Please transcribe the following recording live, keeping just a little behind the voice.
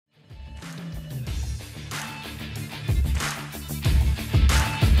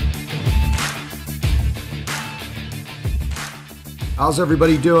How's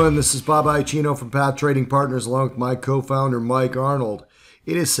everybody doing? This is Bob Iacchino from Path Trading Partners along with my co-founder Mike Arnold.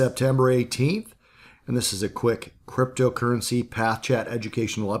 It is September 18th and this is a quick cryptocurrency Path Chat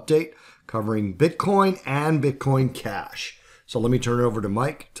educational update covering Bitcoin and Bitcoin Cash. So let me turn it over to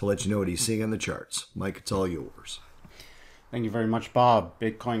Mike to let you know what he's seeing on the charts. Mike, it's all yours. Thank you very much, Bob.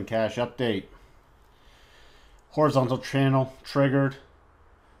 Bitcoin Cash update. Horizontal channel triggered.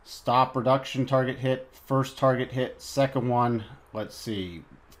 Stop reduction target hit. First target hit. Second one, let's see.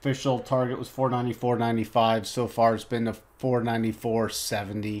 Official target was 494.95. So far it's been to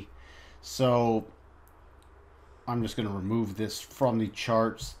 494.70. So I'm just going to remove this from the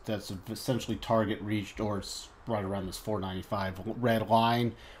charts. That's essentially target reached, or it's right around this 495 red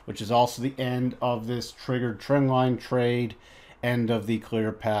line, which is also the end of this triggered trend line trade, end of the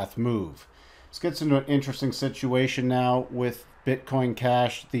clear path move. This gets into an interesting situation now with Bitcoin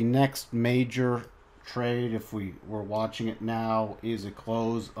Cash. The next major trade, if we were watching it now, is a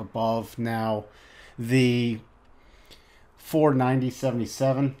close above now the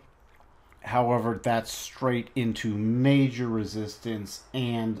 490.77. However, that's straight into major resistance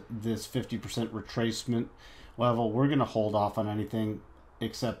and this 50% retracement level. We're going to hold off on anything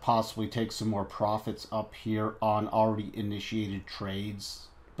except possibly take some more profits up here on already initiated trades,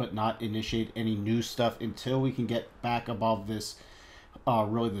 but not initiate any new stuff until we can get back above this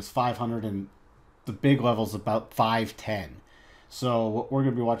really this 500, and the big level is about 510. So what we're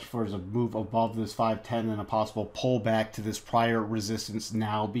going to be watching for is a move above this 510 and a possible pullback to this prior resistance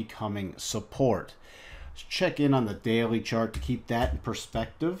now becoming support. Let's check in on the daily chart to keep that in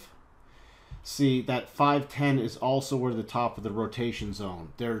perspective. See, that 510 is also where the top of the rotation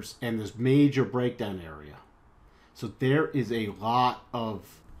zone. There's this major breakdown area. So there is a lot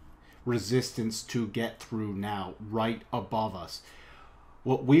of resistance to get through now right above us.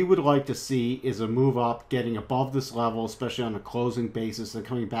 What we would like to see is a move up, getting above this level, especially on a closing basis, and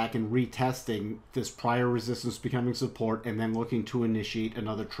coming back and retesting this prior resistance, becoming support, and then looking to initiate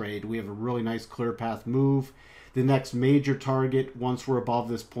another trade. We have a really nice clear path move. The next major target, once we're above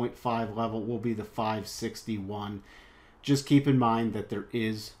this 0.5 level, will be the 561. Just keep in mind that there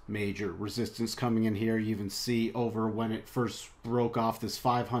is major resistance coming in here. You even see over when it first broke off this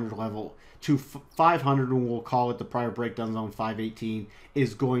 500 level to 500, and we'll call it the prior breakdown zone 518,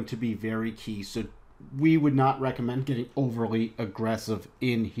 is going to be very key. So we would not recommend getting overly aggressive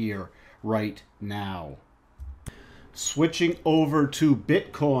in here right now. Switching over to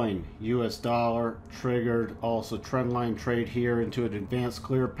Bitcoin, US dollar triggered also trend line trade here into an advanced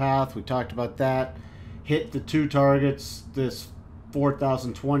clear path. We talked about that. Hit the two targets, this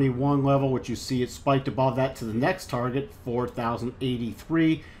 4,021 level, which you see it spiked above that to the next target,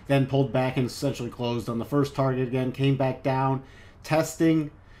 4,083, then pulled back and essentially closed on the first target again, came back down, testing.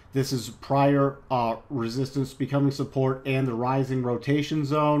 This is prior resistance becoming support and the rising rotation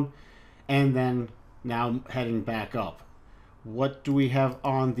zone, and then now heading back up. What do we have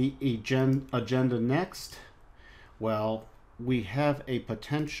on the agenda next? Well, we have a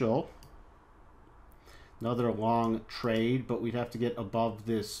potential another long trade, but we'd have to get above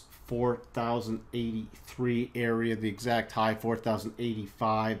this 4,083 area, the exact high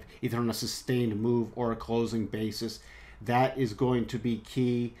 4,085, either on a sustained move or a closing basis. That is going to be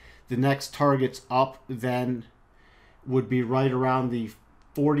key. The next targets up then would be right around the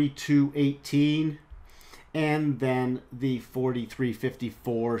 42.18 and then the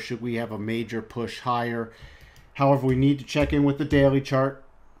 43.54 should we have a major push higher. However, we need to check in with the daily chart.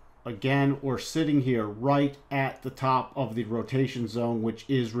 Again, we're sitting here right at the top of the rotation zone, which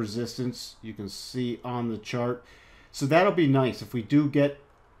is resistance. You can see on the chart. So that'll be nice. If we do get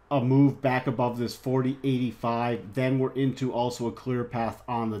a move back above this 40.85, then we're into also a clear path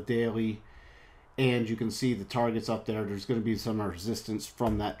on the daily. And you can see the targets up there. There's going to be some resistance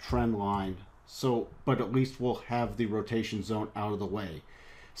from that trend line. So, but at least we'll have the rotation zone out of the way.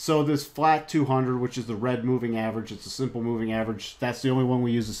 So this flat 200, which is the red moving average, it's a simple moving average. That's the only one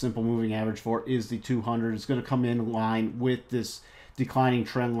we use a simple moving average for, is the 200. It's going to come in line with this declining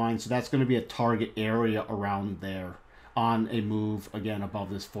trend line. So that's going to be a target area around there on a move, again, above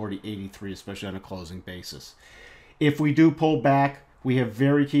this 40.83, especially on a closing basis. If we do pull back, we have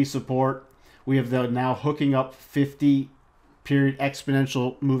very key support. We have the now hooking up 50 period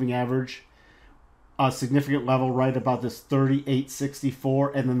exponential moving average. A significant level right about this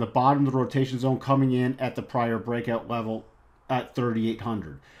 38.64, and then the bottom of the rotation zone coming in at the prior breakout level at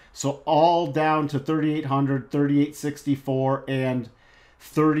 3,800. So all down to 3,800, 38.64, and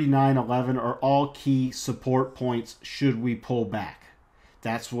 39.11 are all key support points should we pull back.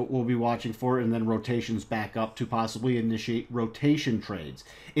 That's what we'll be watching for, and then rotations back up to possibly initiate rotation trades.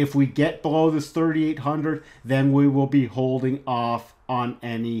 If we get below this 3,800, then we will be holding off on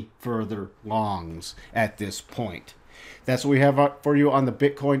any further longs at this point. That's what we have for you on the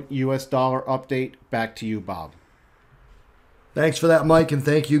Bitcoin US dollar update. Back to you, Bob. Thanks for that, Mike, and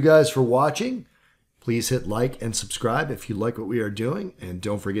thank you guys for watching. Please hit like and subscribe if you like what we are doing. And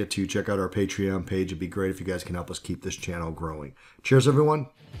don't forget to check out our Patreon page. It'd be great if you guys can help us keep this channel growing. Cheers, everyone.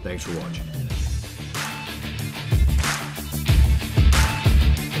 Thanks for watching.